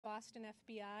Boston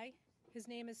FBI. His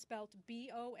name is spelled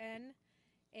Bonavoolonta.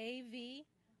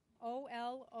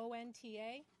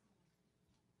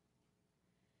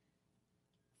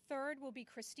 Third will be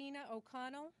Christina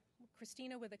O'Connell,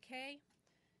 Christina with a K.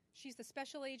 She's the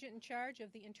special agent in charge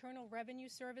of the Internal Revenue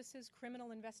Service's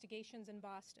criminal investigations in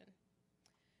Boston.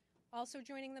 Also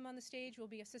joining them on the stage will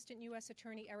be Assistant U.S.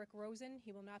 Attorney Eric Rosen.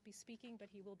 He will not be speaking, but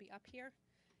he will be up here,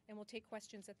 and we'll take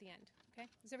questions at the end. Okay?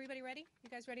 Is everybody ready? You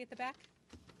guys ready at the back?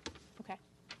 Okay.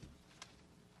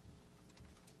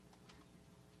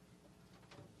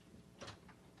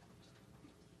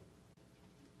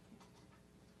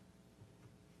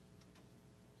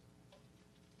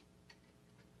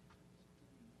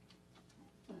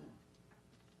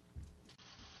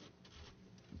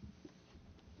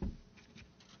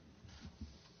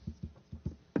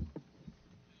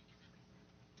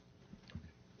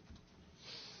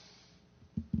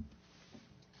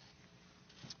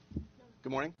 Good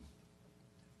morning.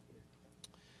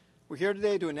 We're here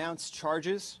today to announce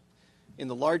charges in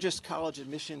the largest college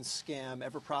admissions scam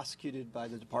ever prosecuted by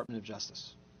the Department of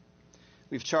Justice.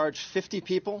 We've charged 50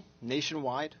 people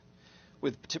nationwide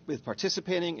with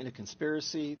participating in a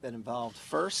conspiracy that involved,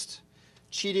 first,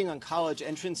 cheating on college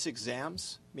entrance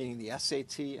exams, meaning the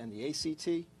SAT and the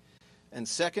ACT, and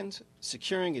second,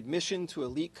 securing admission to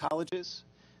elite colleges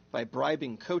by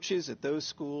bribing coaches at those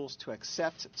schools to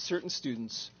accept certain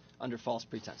students under false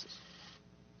pretenses.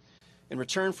 In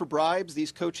return for bribes,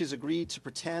 these coaches agreed to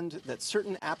pretend that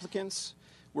certain applicants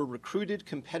were recruited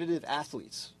competitive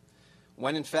athletes,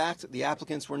 when in fact the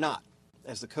applicants were not.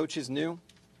 As the coaches knew,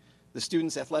 the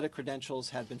students' athletic credentials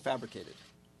had been fabricated.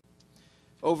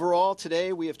 Overall,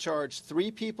 today we have charged 3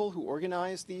 people who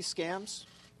organized these scams,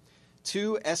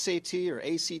 2 SAT or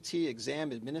ACT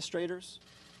exam administrators,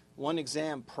 1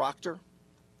 exam proctor,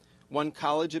 1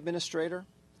 college administrator,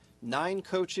 9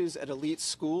 coaches at elite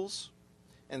schools,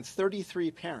 and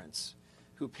 33 parents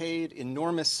who paid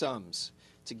enormous sums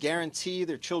to guarantee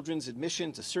their children's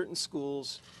admission to certain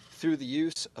schools through the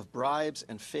use of bribes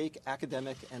and fake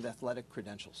academic and athletic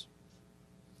credentials.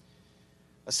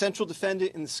 A central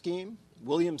defendant in the scheme,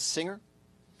 William Singer,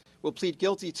 will plead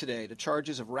guilty today to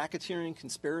charges of racketeering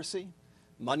conspiracy,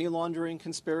 money laundering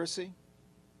conspiracy,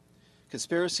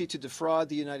 conspiracy to defraud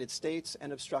the United States,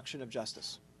 and obstruction of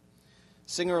justice.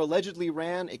 Singer allegedly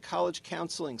ran a college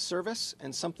counseling service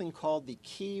and something called the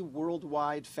Key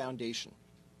Worldwide Foundation.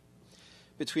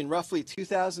 Between roughly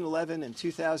 2011 and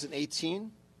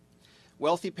 2018,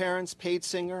 wealthy parents paid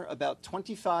Singer about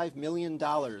 $25 million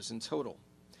in total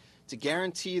to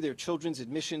guarantee their children's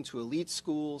admission to elite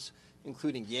schools,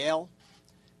 including Yale,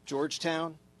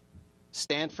 Georgetown,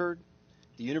 Stanford,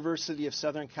 the University of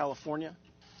Southern California,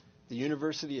 the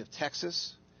University of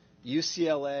Texas,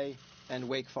 UCLA, and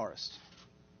Wake Forest.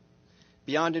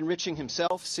 Beyond enriching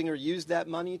himself, Singer used that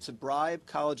money to bribe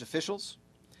college officials,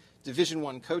 Division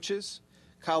I coaches,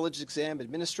 college exam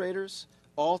administrators,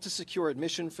 all to secure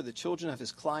admission for the children of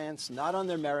his clients, not on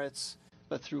their merits,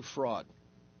 but through fraud.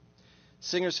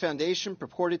 Singer's foundation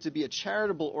purported to be a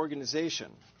charitable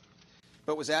organization,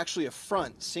 but was actually a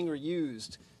front Singer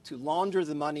used to launder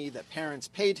the money that parents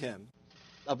paid him,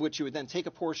 of which he would then take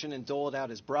a portion and dole it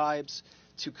out as bribes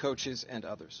to coaches and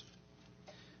others.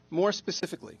 More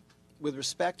specifically, with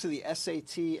respect to the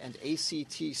SAT and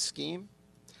ACT scheme,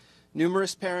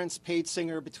 numerous parents paid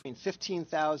Singer between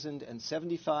 $15,000 and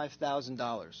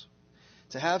 $75,000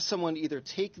 to have someone either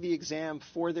take the exam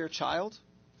for their child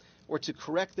or to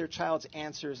correct their child's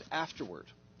answers afterward,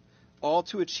 all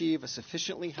to achieve a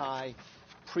sufficiently high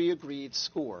pre-agreed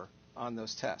score on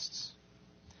those tests.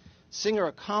 Singer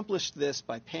accomplished this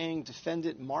by paying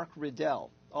defendant Mark Riddell,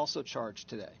 also charged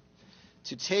today,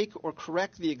 to take or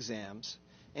correct the exams,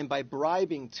 and by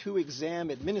bribing 2 exam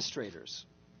administrators,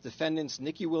 defendants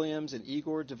Nikki Williams and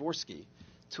Igor Dvorsky,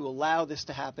 to allow this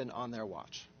to happen on their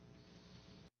watch.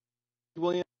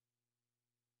 Williams,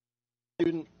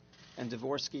 student, and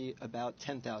Dvorsky about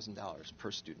 $10,000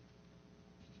 per student.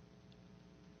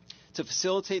 To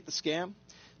facilitate the scam,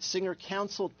 Singer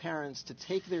counseled parents to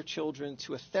take their children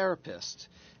to a therapist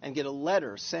and get a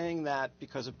letter saying that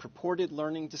because of purported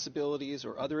learning disabilities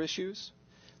or other issues,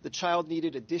 the child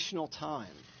needed additional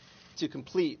time to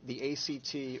complete the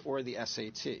ACT or the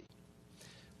SAT.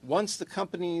 Once the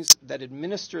companies that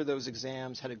administer those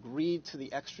exams had agreed to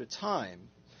the extra time,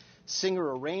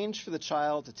 Singer arranged for the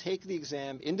child to take the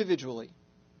exam individually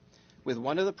with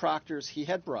one of the proctors he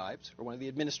had bribed, or one of the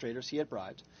administrators he had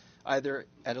bribed, either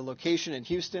at a location in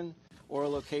Houston or a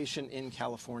location in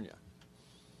California.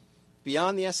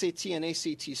 Beyond the SAT and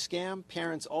ACT scam,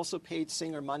 parents also paid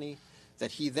Singer money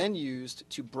that he then used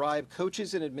to bribe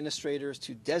coaches and administrators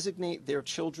to designate their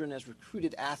children as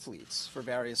recruited athletes for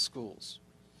various schools.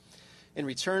 In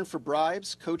return for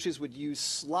bribes, coaches would use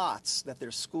slots that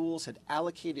their schools had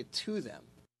allocated to them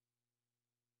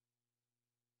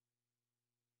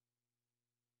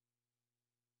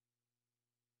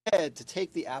to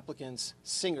take the applicants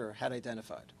Singer had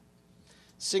identified.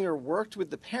 Singer worked with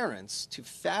the parents to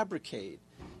fabricate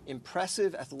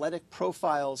impressive athletic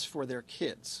profiles for their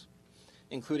kids,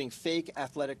 including fake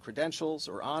athletic credentials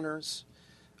or honors,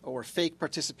 or fake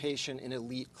participation in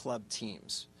elite club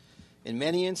teams. In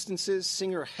many instances,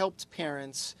 Singer helped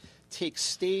parents take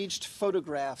staged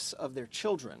photographs of their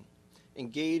children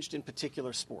engaged in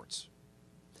particular sports.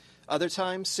 Other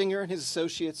times, Singer and his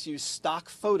associates used stock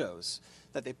photos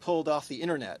that they pulled off the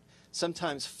internet,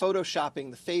 sometimes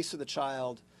photoshopping the face of the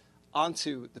child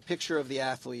onto the picture of the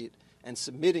athlete and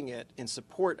submitting it in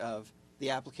support of the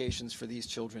applications for these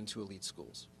children to elite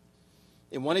schools.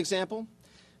 In one example,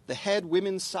 the head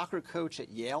women's soccer coach at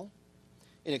Yale,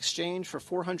 in exchange for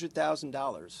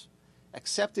 $400,000,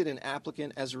 accepted an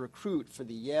applicant as a recruit for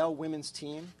the Yale women's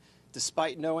team,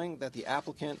 despite knowing that the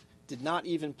applicant did not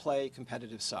even play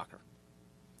competitive soccer.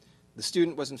 The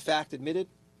student was in fact admitted,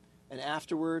 and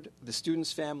afterward, the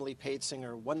student's family paid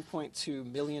Singer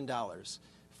 $1.2 million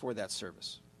for that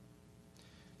service.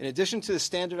 In addition to the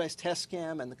standardized test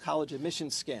scam and the college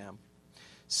admissions scam,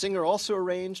 Singer also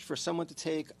arranged for someone to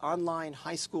take online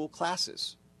high school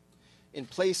classes in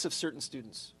place of certain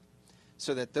students,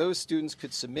 so that those students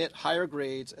could submit higher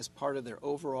grades as part of their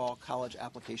overall college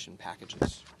application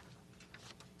packages.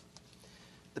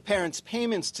 The parents'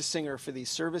 payments to Singer for these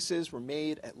services were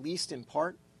made, at least in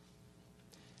part,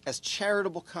 as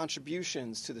charitable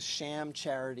contributions to the sham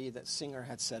charity that Singer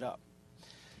had set up.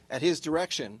 At his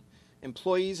direction,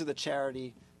 employees of the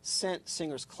charity sent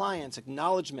Singer's clients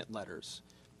acknowledgement letters,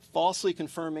 falsely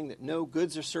confirming that no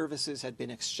goods or services had been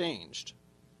exchanged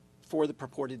for the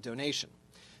purported donation.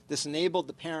 This enabled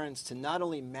the parents to not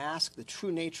only mask the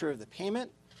true nature of the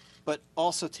payment, but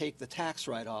also take the tax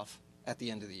write-off at the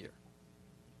end of the year.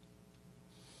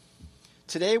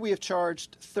 Today, we have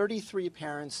charged 33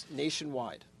 parents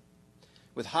nationwide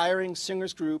with hiring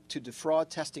Singer's group to defraud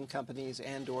testing companies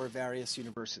and/or various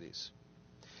universities.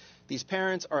 These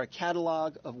parents are a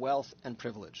catalog of wealth and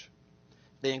privilege.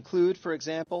 They include, for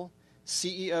example,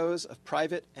 CEOs of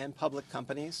private and public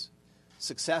companies,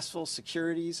 successful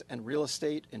securities and real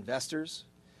estate investors,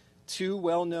 2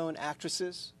 well-known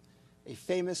actresses, a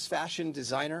famous fashion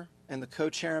designer, and the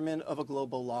co-chairman of a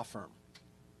global law firm.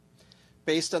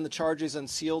 Based on the charges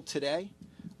unsealed today,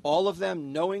 all of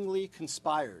them knowingly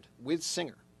conspired with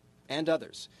Singer and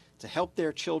others to help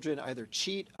their children either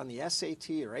cheat on the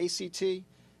SAT or ACT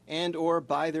and/or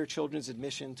buy their children's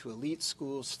admission to elite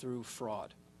schools through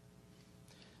fraud.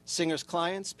 Singer's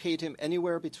clients paid him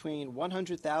anywhere between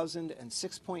 $100,000 and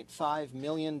 $6.5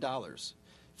 million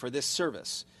for this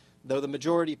service, though the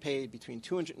majority paid between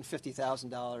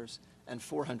 $250,000 and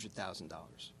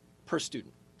 $400,000 per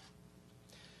student.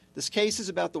 This case is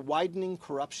about the widening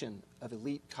corruption of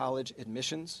elite college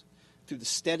admissions through the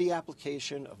steady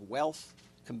application of wealth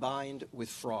combined with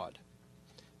fraud.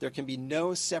 There can be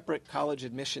no separate college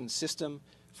admissions system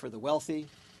for the wealthy,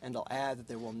 and I'll add that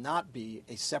there will not be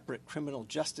a separate criminal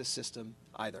justice system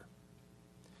either.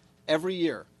 Every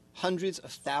year, hundreds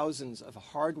of thousands of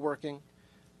hardworking,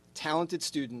 talented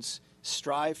students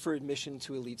strive for admission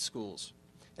to elite schools.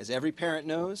 As every parent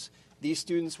knows, these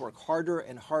students work harder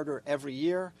and harder every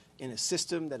year in a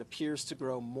system that appears to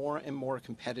grow more and more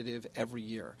competitive every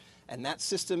year. And that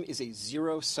system is a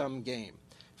zero-sum game.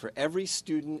 For every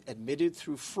student admitted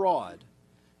through fraud,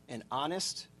 an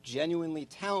honest, genuinely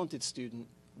talented student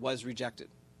was rejected.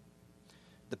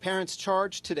 The parents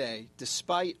charged today,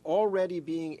 despite already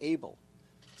being able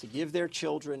to give their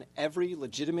children every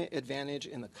legitimate advantage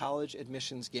in the college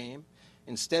admissions game,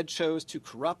 instead chose to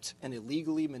corrupt and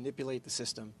illegally manipulate the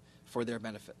system for their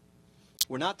benefit.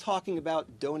 We're not talking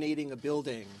about donating a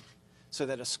building so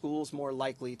that a school's more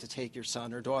likely to take your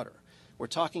son or daughter. We're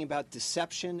talking about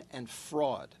deception and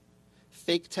fraud,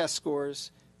 fake test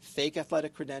scores, fake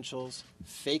athletic credentials,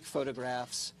 fake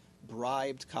photographs,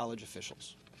 bribed college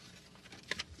officials.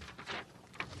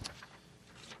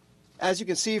 As you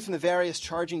can see from the various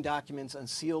charging documents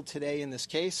unsealed today in this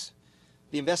case,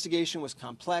 the investigation was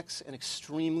complex and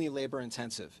extremely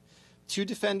labor-intensive. 2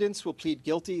 defendants will plead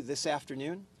guilty this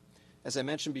afternoon. As I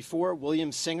mentioned before,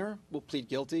 William Singer will plead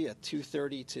guilty at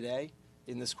 2:30 today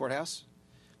in this courthouse.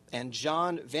 And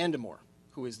John Vandemore,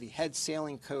 who is the head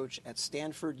sailing coach at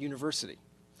Stanford University,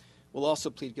 will also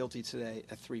plead guilty today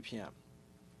at 3 p.m.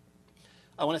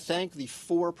 I want to thank the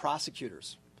 4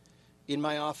 prosecutors in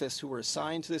my office who were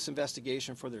assigned to this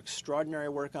investigation for their extraordinary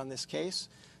work on this case.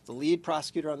 The lead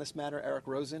prosecutor on this matter, Eric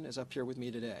Rosen, is up here with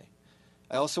me today.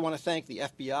 I also want to thank the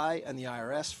FBI and the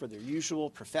IRS for their usual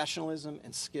professionalism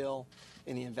and skill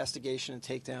in the investigation and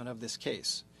takedown of this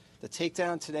case. The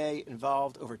takedown today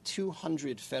involved over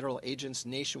 200 federal agents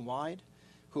nationwide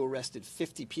who arrested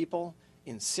 50 people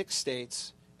in 6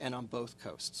 states and on both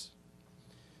coasts.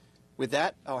 With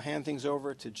that, I'll hand things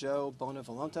over to Joe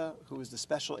Bonavolonta, who is the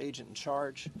special agent in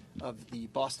charge of the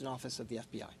Boston office of the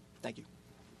FBI. Thank you.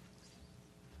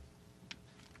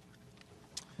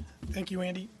 Thank you,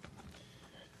 Andy.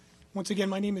 Once again,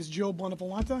 my name is Joe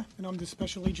Bonavolonta, and I'm the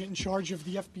special agent in charge of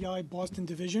the FBI Boston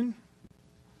Division.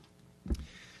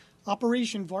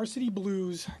 Operation Varsity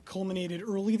Blues culminated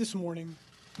early this morning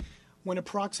when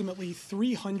approximately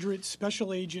 300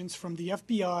 special agents from the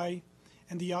FBI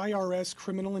and the IRS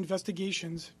criminal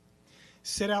investigations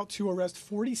set out to arrest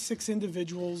 46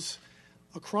 individuals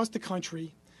across the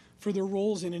country for their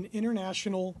roles in an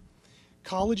international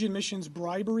college admissions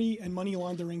bribery and money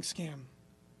laundering scam.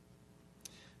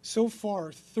 So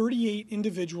far, 38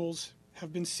 individuals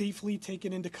have been safely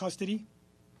taken into custody,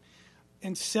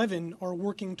 and 7 are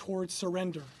working towards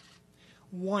surrender.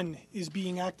 1 is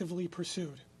being actively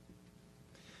pursued.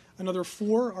 Another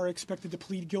 4 are expected to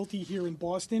plead guilty here in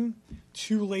Boston,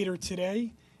 2 later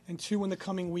today, and 2 in the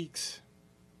coming weeks.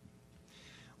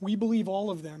 We believe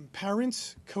all of them,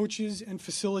 parents, coaches, and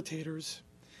facilitators,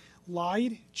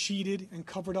 lied, cheated, and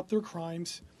covered up their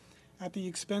crimes at the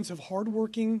expense of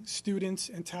hardworking students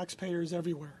and taxpayers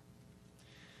everywhere.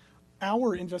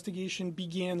 Our investigation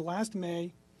began last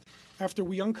May after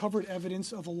we uncovered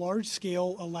evidence of a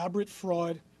large-scale, elaborate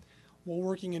fraud while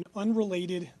working an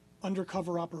unrelated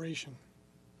undercover operation.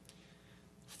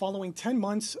 Following 10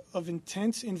 months of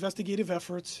intense investigative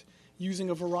efforts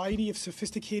using a variety of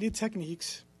sophisticated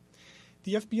techniques,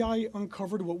 the FBI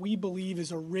uncovered what we believe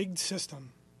is a rigged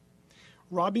system,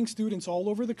 robbing students all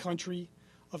over the country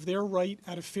of their right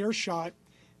at a fair shot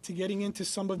to getting into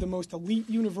some of the most elite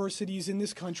universities in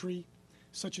this country,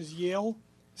 such as Yale,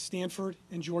 Stanford,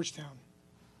 and Georgetown.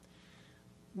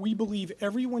 We believe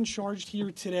everyone charged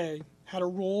here today had a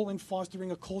role in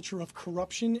fostering a culture of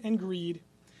corruption and greed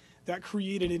that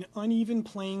created an uneven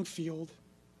playing field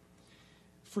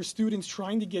for students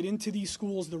trying to get into these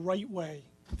schools the right way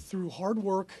through hard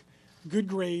work, good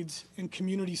grades, and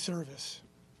community service.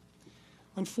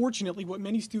 Unfortunately, what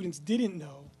many students didn't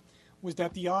know was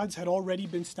that the odds had already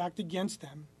been stacked against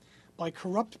them by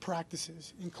corrupt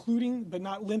practices, including but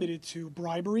not limited to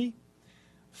bribery,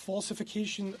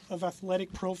 falsification of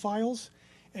athletic profiles,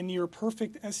 and near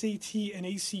perfect SAT and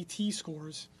ACT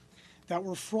scores that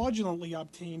were fraudulently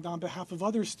obtained on behalf of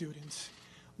other students,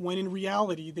 when in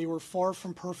reality they were far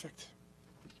from perfect.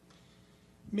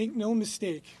 Make no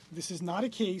mistake, this is not a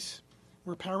case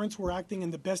where parents were acting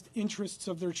in the best interests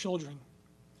of their children.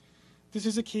 This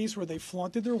is a case where they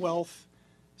flaunted their wealth,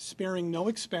 sparing no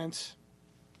expense,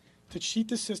 to cheat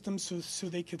the system so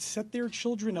they could set their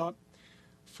children up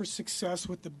for success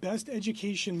with the best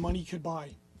education money could buy,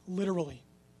 literally.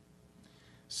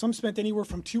 Some spent anywhere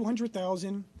from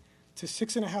 $200,000 to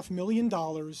 $6.5 million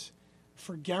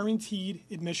for guaranteed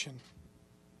admission.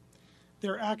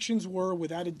 Their actions were,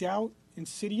 without a doubt,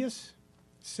 insidious,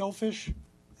 selfish,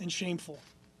 and shameful.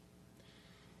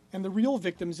 And the real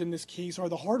victims in this case are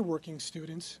the hardworking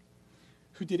students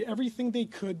who did everything they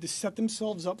could to set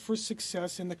themselves up for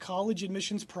success in the college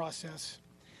admissions process,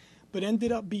 but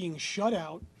ended up being shut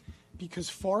out because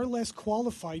far less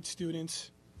qualified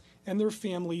students and their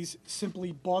families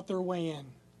simply bought their way in.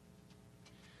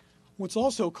 What's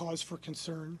also cause for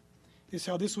concern is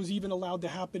how this was even allowed to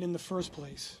happen in the first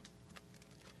place.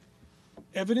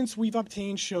 Evidence we've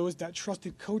obtained shows that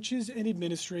trusted coaches and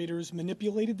administrators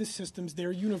manipulated the systems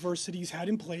their universities had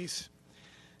in place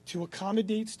to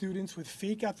accommodate students with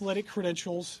fake athletic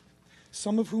credentials,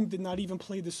 some of whom did not even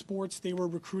play the sports they were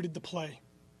recruited to play.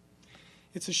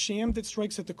 It's a sham that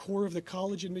strikes at the core of the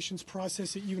college admissions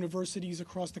process at universities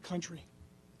across the country.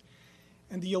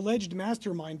 And the alleged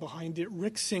mastermind behind it,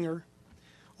 Rick Singer,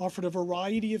 offered a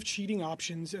variety of cheating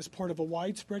options as part of a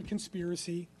widespread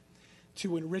conspiracy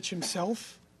to enrich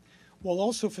himself, while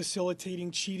also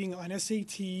facilitating cheating on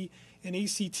SAT and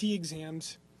ACT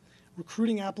exams,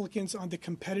 recruiting applicants onto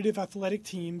competitive athletic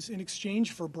teams in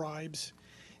exchange for bribes,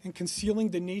 and concealing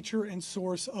the nature and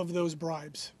source of those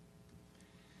bribes.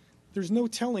 There's no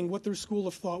telling what their school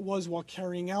of thought was while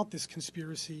carrying out this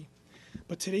conspiracy,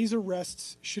 but today's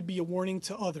arrests should be a warning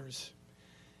to others.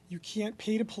 You can't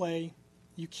pay to play,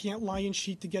 you can't lie and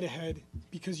cheat to get ahead,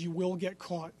 because you will get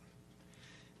caught.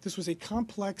 This was a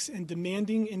complex and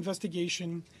demanding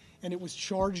investigation, and it was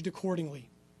charged accordingly.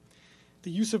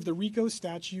 The use of the RICO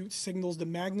statute signals the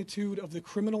magnitude of the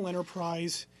criminal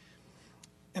enterprise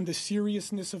and the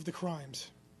seriousness of the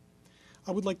crimes.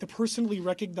 I would like to personally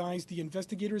recognize the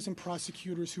investigators and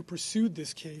prosecutors who pursued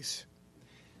this case.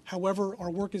 However, our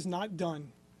work is not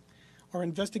done. Our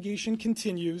investigation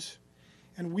continues,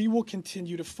 and we will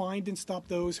continue to find and stop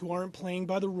those who aren't playing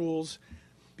by the rules,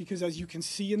 because as you can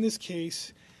see in this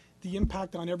case, the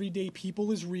impact on everyday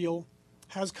people is real,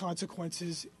 has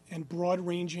consequences, and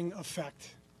broad-ranging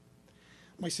effect.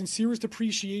 My sincerest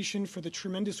appreciation for the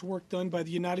tremendous work done by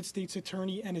the United States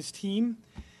Attorney and his team,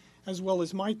 as well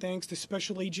as my thanks to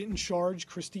Special Agent in Charge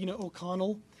Christina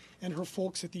O'Connell and her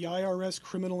folks at the IRS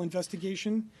Criminal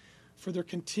Investigation for their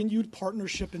continued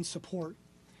partnership and support.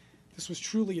 This was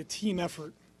truly a team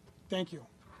effort. Thank you.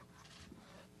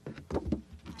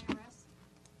 IRS.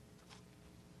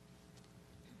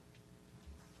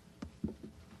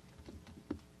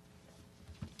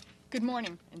 Good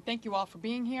morning, and thank you all for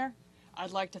being here.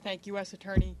 I'd like to thank U.S.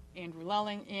 Attorney Andrew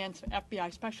Lelling and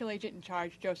FBI Special Agent in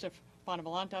Charge Joseph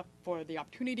Bonavolenta for the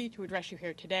opportunity to address you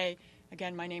here today.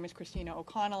 Again, my name is Christina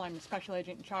O'Connell. I'm the Special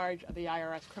Agent in Charge of the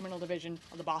IRS Criminal Division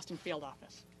of the Boston Field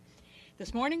Office.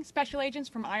 This morning, special agents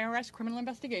from IRS Criminal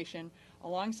Investigation,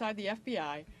 alongside the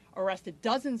FBI, arrested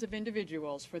dozens of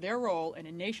individuals for their role in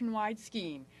a nationwide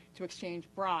scheme to exchange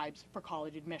bribes for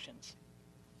college admissions.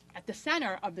 At the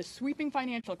center of this sweeping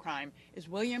financial crime is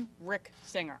William Rick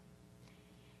Singer.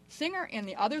 Singer and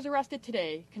the others arrested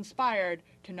today conspired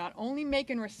to not only make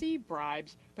and receive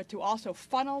bribes, but to also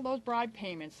funnel those bribe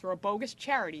payments through a bogus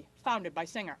charity founded by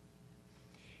Singer.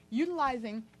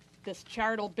 Utilizing this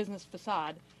charitable business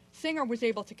facade, Singer was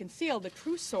able to conceal the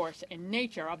true source and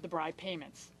nature of the bribe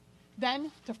payments.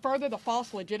 Then, to further the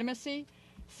false legitimacy,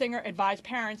 Singer advised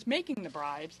parents making the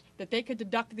bribes that they could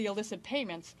deduct the illicit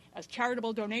payments as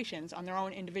charitable donations on their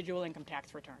own individual income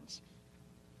tax returns.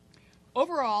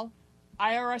 Overall,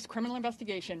 IRS Criminal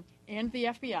Investigation and the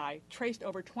FBI traced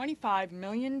over $25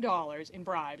 million in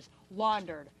bribes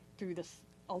laundered through this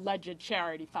alleged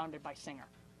charity founded by Singer.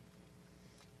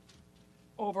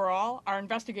 Overall, our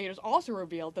investigators also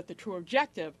revealed that the true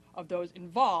objective of those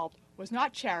involved was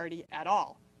not charity at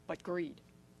all, but greed.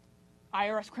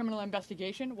 IRS Criminal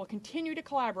Investigation will continue to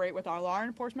collaborate with our law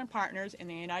enforcement partners in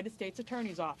the United States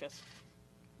Attorney's Office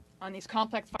on these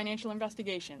complex financial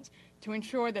investigations to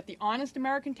ensure that the honest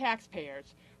American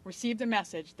taxpayers receive the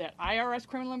message that IRS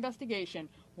Criminal Investigation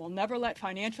will never let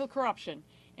financial corruption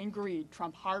and greed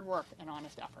trump hard work and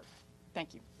honest effort.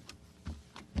 Thank you.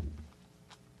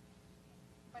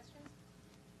 Questions?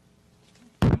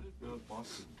 How did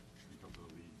Boston become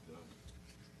the lead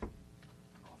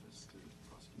office to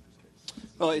prosecute this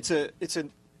case? Well,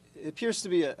 it appears to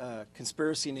be a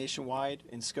conspiracy nationwide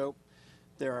in scope.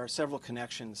 There are several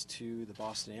connections to the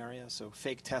Boston area. So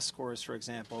fake test scores, for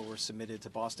example, were submitted to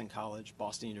Boston College,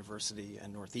 Boston University,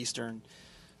 and Northeastern.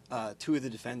 Two of the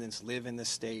defendants live in this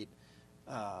state.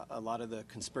 A lot of the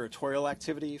conspiratorial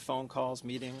activity, phone calls,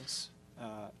 meetings,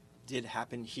 did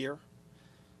happen here.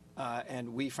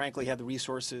 And we, frankly, had the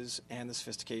resources and the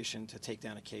sophistication to take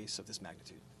down a case of this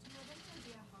magnitude. Do you have any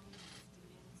idea how many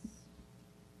students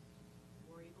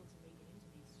were able to make it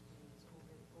into these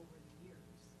schools over the years?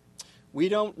 We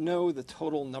don't know the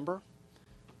total number.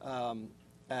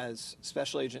 As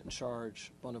Special Agent in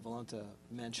Charge Bonavolenta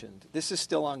mentioned, this is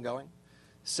still ongoing.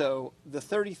 So the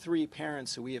 33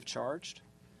 parents who we have charged,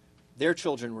 their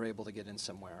children were able to get in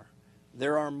somewhere.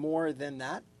 There are more than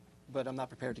that, but I'm not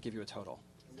prepared to give you a total.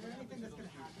 Is there anything that's going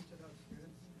to happen to those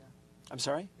students? Yeah. I'm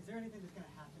sorry? Is there anything that's going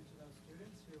to happen to those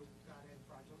students who got in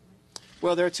fraudulently?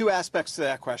 Well, there are two aspects to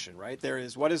that question, right? There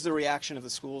is, what is the reaction of the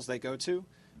schools they go to?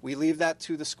 We leave that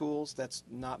to the schools. That's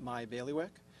not my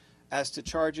bailiwick. As to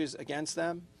charges against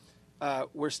them,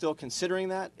 we're still considering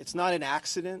that. It's not an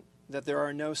accident that there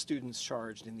are no students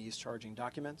charged in these charging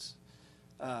documents.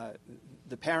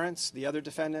 The parents, the other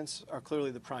defendants, are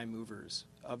clearly the prime movers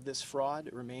of this fraud.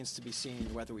 It remains to be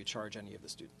seen whether we charge any of the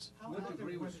students. How What active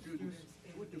degree were was the students,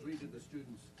 in what the- degree did the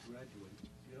students graduate?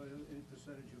 You know, any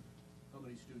percentage of how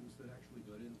many students that actually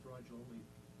got in fraudulently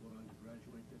went on to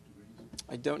graduate their degrees?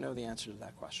 I don't know the answer to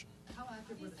that question. How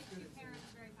active were the Obviously, students? two parents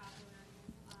are very popular.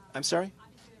 I'm sorry?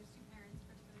 Obviously, there's two parents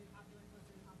particularly popular,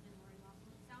 closer to Huffman and Lori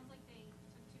Laughlin. It sounds like they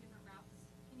took two different routes.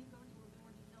 Can you go into a little bit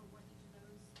more detail what each of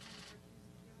those parents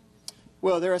are doing?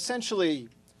 Well, they're essentially,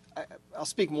 I'll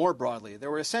speak more broadly.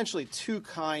 There were essentially two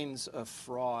kinds of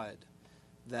fraud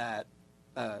that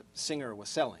Singer was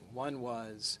selling. One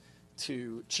was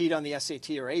to cheat on the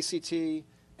SAT or ACT,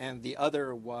 and the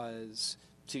other was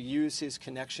to use his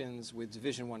connections with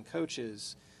Division I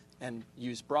coaches and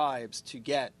use bribes to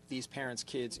get these parents'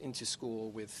 kids into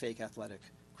school with fake athletic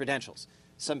credentials.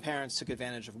 Some parents took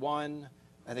advantage of one.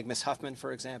 I think Ms. Huffman,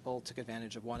 for example, took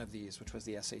advantage of one of these, which was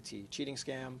the SAT cheating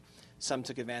scam. Some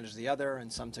took advantage of the other,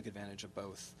 and some took advantage of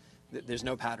both. There's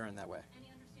no pattern that way. Any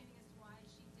understanding as to why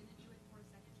she didn't do it for a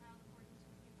second child according to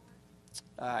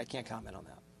the paperwork? I can't comment on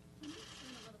that. Can you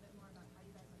explain a little bit more about how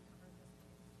you guys uncovered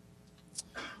this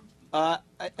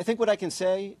case? I think what I can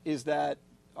say is that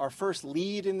our first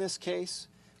lead in this case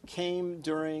came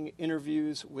during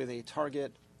interviews with a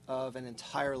target of an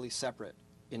entirely separate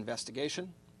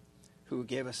investigation who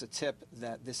gave us a tip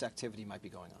that this activity might be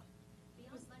going on.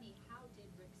 Beyond money, how did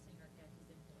Rick Singer get his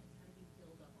influence? How did he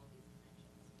build up all these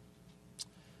connections?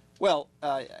 Well,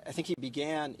 I think he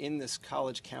began in this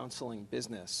college counseling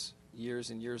business years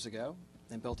and years ago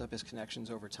and built up his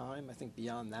connections over time. I think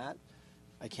beyond that,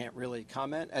 I can't really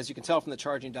comment. As you can tell from the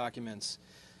charging documents,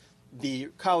 the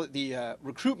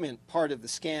recruitment part of the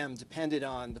scam depended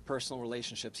on the personal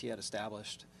relationships he had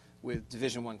established with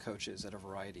Division I coaches at a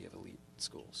variety of elite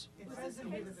schools. It says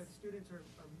in here that the students are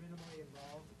minimally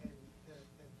involved in the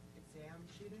exam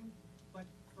cheating, but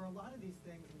for a lot of these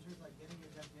things, in terms of like getting your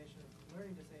definition of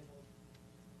learning disabled,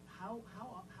 how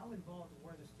involved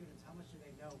were the students? How much do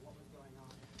they know what was going on?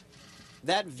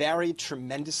 That varied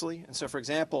tremendously. And so, for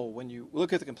example, when you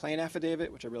look at the complaint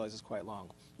affidavit, which I realize is quite long,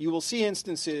 you will see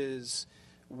instances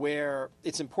where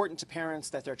it's important to parents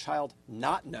that their child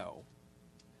not know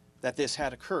that this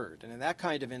had occurred. And in that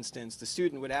kind of instance, the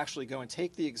student would actually go and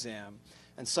take the exam,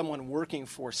 and someone working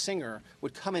for Singer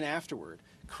would come in afterward,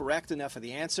 correct enough of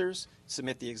the answers,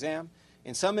 submit the exam.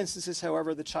 In some instances,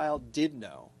 however, the child did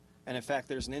know. And in fact,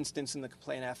 there's an instance in the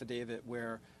complaint affidavit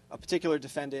where a particular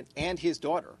defendant and his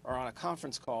daughter are on a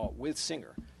conference call with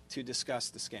Singer to discuss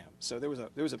the scam. So there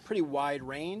was a pretty wide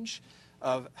range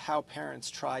of how parents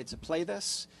tried to play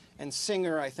this, and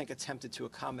Singer, I think, attempted to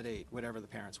accommodate whatever the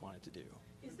parents wanted to do.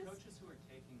 Is the coaches who are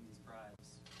taking these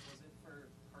bribes, was it for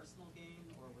personal gain,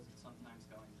 or was it sometimes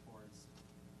going towards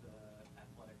the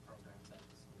athletic programs at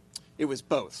the school? It was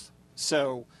both.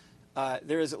 So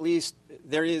there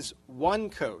is one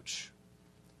coach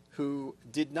who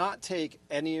did not take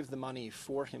any of the money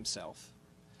for himself.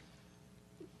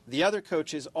 The other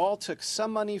coaches all took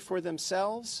some money for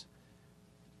themselves.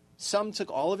 Some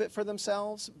took all of it for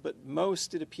themselves, but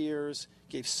most, it appears,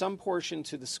 gave some portion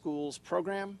to the school's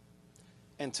program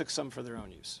and took some for their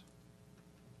own use.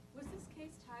 Was this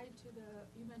case tied to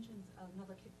you mentioned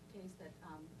another case that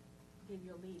gave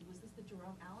you a lead. Was this the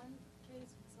Jerome Allen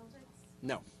case with Celtics?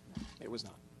 No, it was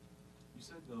not. You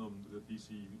said the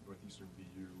BC Northeastern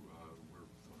BU were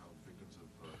somehow victims of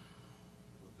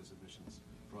this admissions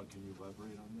fraud. Can you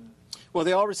elaborate on that? Well,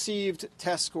 they all received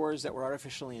test scores that were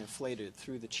artificially inflated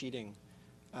through the cheating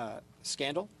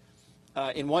scandal.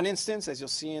 In one instance, as you'll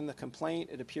see in the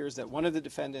complaint, it appears that one of the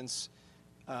defendants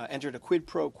entered a quid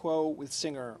pro quo with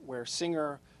Singer, where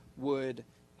Singer would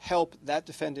help that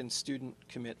defendant's student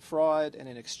commit fraud, and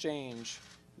in exchange,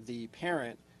 the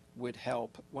parent would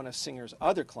help one of Singer's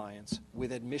other clients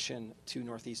with admission to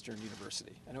Northeastern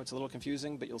University. I know it's a little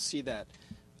confusing, but you'll see that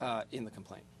in the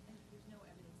complaint. And there's no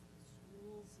evidence that the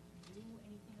schools knew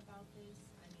anything about this?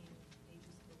 I mean, they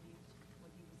just believed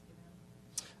what he was giving them?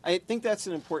 I think that's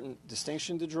an important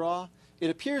distinction to draw. It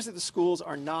appears that the schools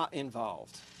are not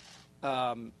involved.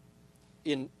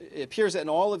 It appears that in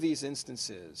all of these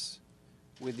instances,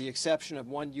 with the exception of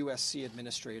one USC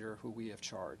administrator who we have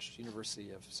charged,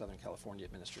 University of Southern California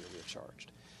administrator we have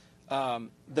charged,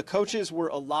 the coaches were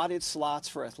allotted slots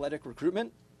for athletic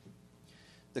recruitment.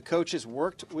 The coaches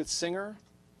worked with Singer,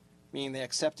 meaning they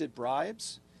accepted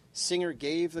bribes. Singer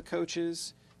gave the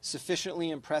coaches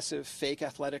sufficiently impressive fake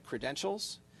athletic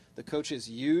credentials. The coaches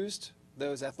used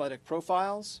those athletic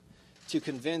profiles to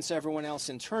convince everyone else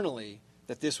internally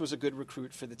that this was a good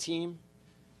recruit for the team.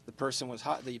 The person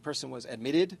was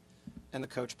admitted, and the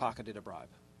coach pocketed a bribe.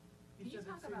 Can you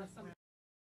talk about some of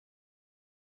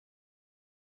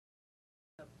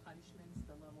the punishments,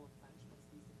 the level of punishments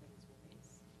these defendants will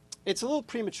face? It's a little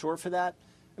premature for that.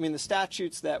 I mean, the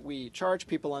statutes that we charge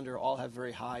people under all have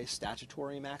very high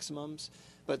statutory maximums,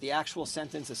 but the actual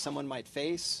sentence that someone might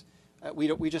face,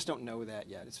 we just don't know that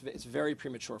yet. It's very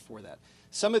premature for that.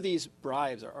 Some of these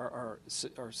bribes are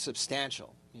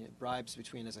substantial. You know, bribes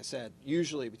between, as I said,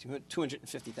 usually between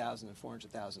 $250,000 and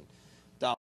 $400,000.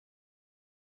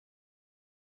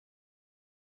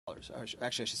 Actually, I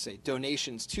should say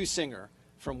donations to Singer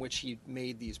from which he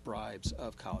made these bribes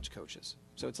of college coaches.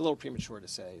 So it's a little premature to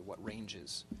say what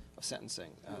ranges of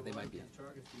sentencing they might be in.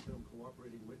 Targets become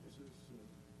cooperating witnesses?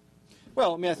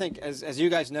 Well, I mean, I think as you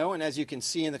guys know, and as you can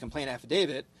see in the complaint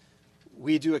affidavit,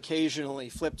 we do occasionally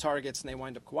flip targets and they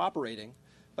wind up cooperating,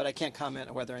 but I can't comment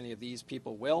on whether any of these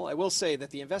people will. I will say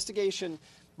that the investigation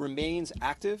remains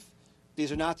active.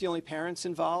 These are not the only parents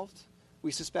involved.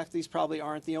 We suspect these probably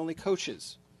aren't the only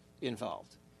coaches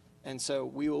involved. And so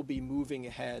we will be moving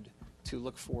ahead to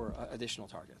look for additional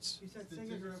targets. You said Did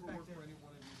Singer's Singer ever work expected. for any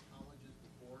one of these colleges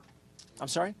before? I'm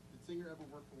sorry? Did Singer ever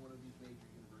work for one of these major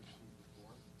universities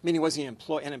before? Meaning, was he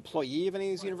an employee of any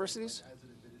of these universities? Like as an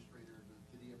administrator,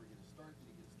 did he ever get a start? Did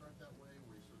he get a start that way,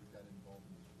 where he sort of got involved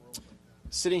in this world like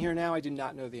that? Sitting here now, I do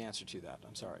not know the answer to that.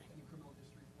 I'm sorry. Any criminal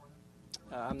history for him?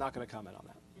 I'm not going to comment on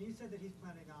that. And you said that he's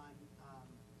planning on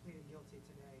pleading guilty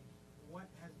today. What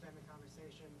has been the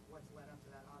conversation? What's led up to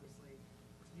that? Obviously,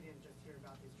 he didn't just hear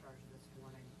about these charges this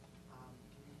morning.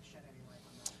 Can you shed any light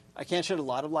on that? I can't shed a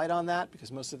lot of light on that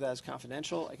because most of that is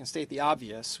confidential. I can state the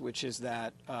obvious, which is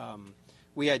that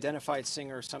we identified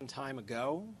Singer some time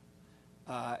ago,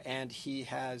 and he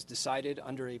has decided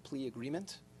under a plea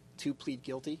agreement to plead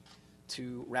guilty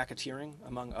to racketeering,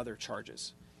 among other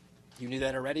charges. You knew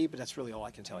that already, but that's really all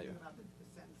I can tell you. Anything about the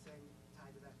sentencing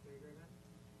tied to that plea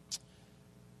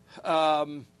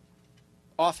agreement?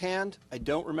 Offhand, I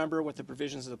don't remember what the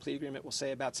provisions of the plea agreement will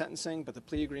say about sentencing, but the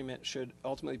plea agreement should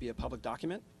ultimately be a public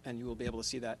document, and you will be able to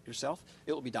see that yourself.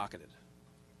 It will be docketed.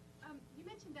 You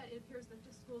mentioned that it appears that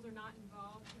the schools are not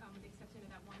involved, with the exception of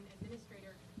that one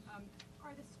administrator.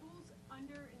 Are the schools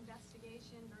under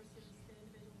investigation versus the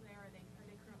individuals there? Are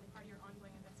they currently part of your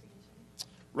ongoing investigation?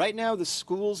 Right now, the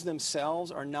schools themselves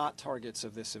are not targets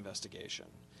of this investigation.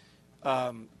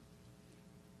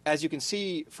 As you can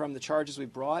see from the charges we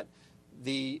brought,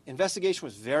 the investigation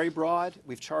was very broad.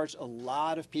 We've charged a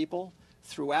lot of people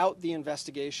throughout the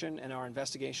investigation and our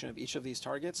investigation of each of these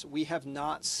targets. We have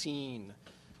not seen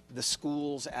the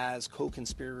schools as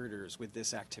co-conspirators with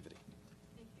this activity.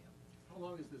 Thank you. How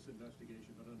long has this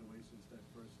investigation been underway since that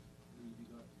first lead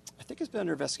you got? I think it's been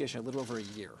under investigation a little over a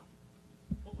year.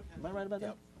 What would Am I happen- right about that?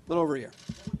 Yep. A little over a year.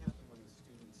 What would happen when the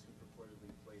students who purportedly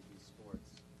played these sports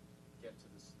get to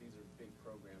this? These are big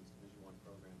programs, Division I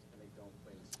programs, and they don't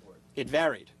play the sport. It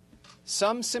varied.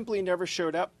 Some simply never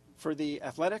showed up for the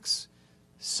athletics.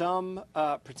 Some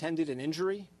pretended an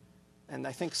injury. And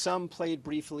I think some played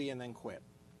briefly and then quit.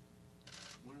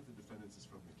 One of the defendants is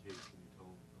from the case. Can you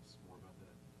tell us more about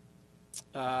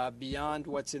that? Beyond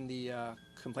what's in the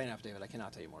complaint affidavit, I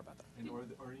cannot tell you more about that. And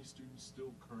are any students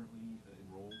still currently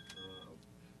enrolled,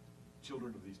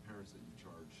 children of these parents that you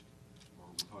charged? Or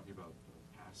are we talking about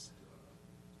past?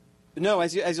 No,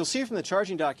 as you'll see from the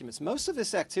charging documents, most of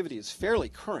this activity is fairly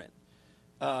current.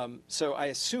 So I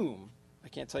assume, I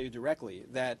can't tell you directly,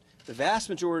 that the vast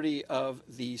majority of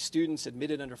the students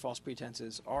admitted under false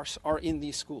pretenses are in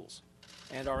these schools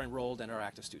and are enrolled and are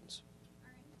active students.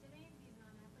 All right. Did any of these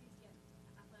non-athletes get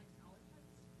athletic scholarships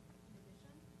in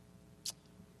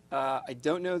addition? I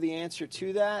don't know the answer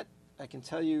to that. I can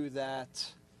tell you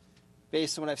that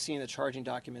based on what I've seen in the charging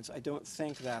documents, I don't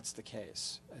think that's the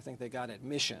case. I think they got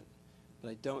admission, but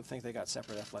I don't think they got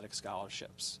separate athletic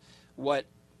scholarships. What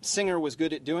Singer was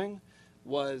good at doing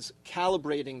was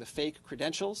calibrating the fake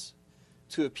credentials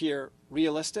to appear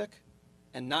realistic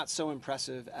and not so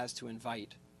impressive as to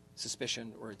invite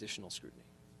suspicion or additional scrutiny.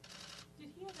 Did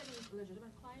he have any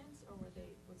legitimate clients, or was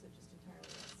it just entirely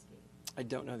a scheme? I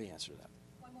don't know the answer to that.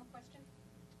 One more question.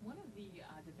 One of the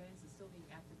defendants is still being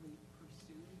actively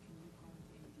pursued. Can you go into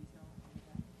any detail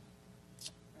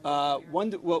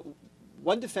on that?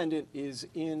 One defendant is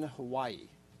in Hawaii,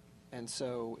 and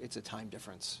so it's a time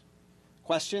difference.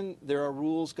 Question, there are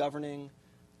rules governing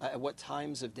at what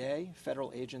times of day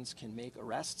federal agents can make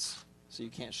arrests, so you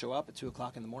can't show up at 2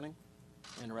 o'clock in the morning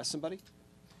and arrest somebody.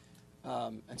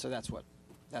 And so that's what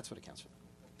accounts for that.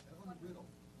 And on Riddle,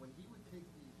 when he would take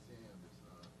the exams,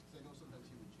 because I know sometimes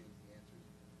he would change the answers,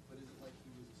 but is it like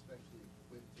he was especially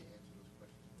equipped to answer those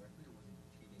questions correctly, or was he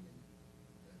cheating and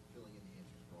filling in the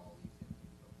answers for all these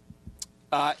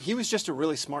exams? He was just a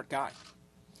really smart guy.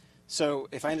 So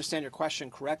if I understand your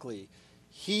question correctly,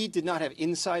 he did not have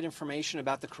inside information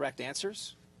about the correct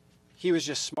answers. He was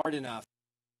just smart enough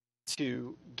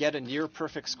to get a near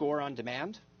perfect score on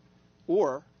demand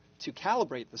or to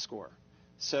calibrate the score.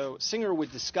 So Singer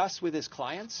would discuss with his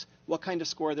clients what kind of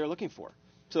score they're looking for.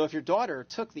 So if your daughter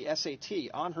took the SAT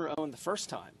on her own the first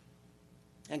time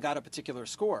and got a particular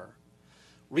score,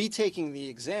 retaking the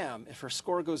exam, if her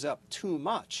score goes up too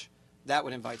much, that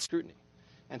would invite scrutiny.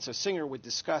 And so Singer would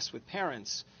discuss with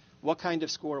parents what kind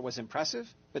of score was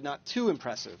impressive, but not too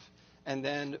impressive, and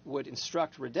then would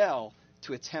instruct Riddell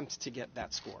to attempt to get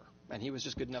that score. And he was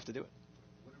just good enough to do it.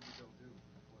 What did Riddell do? Did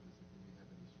he have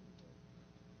any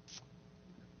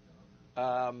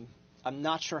sort of I'm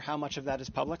not sure how much of that is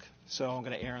public, so I'm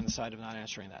going to err on the side of not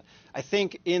answering that. I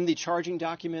think in the charging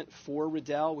document for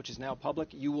Riddell, which is now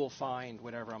public, you will find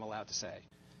whatever I'm allowed to say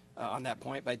on that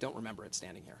point, but I don't remember it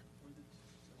standing here.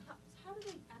 How do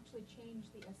they actually change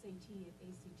the SAT and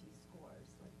ACT scores?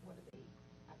 Like, what do they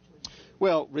actually do?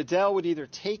 Well, Riddell would either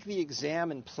take the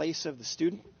exam in place of the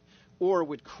student or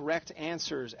would correct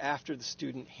answers after the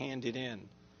student handed in,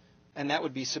 and that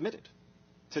would be submitted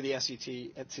to the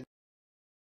SAT.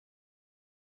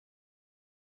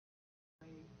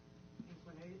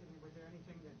 Was there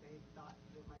anything that they thought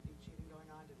there might be cheating going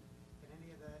on? Did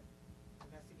any of the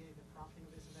prompting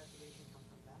of this investigation come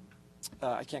from them?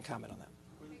 I can't comment on that.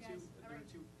 There were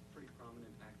two pretty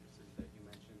prominent actresses that you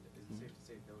mentioned. Is it safe to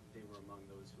say that they were among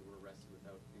those who were arrested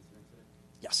without incident today?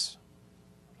 Yes.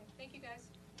 Okay, thank you guys.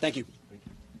 Thank you.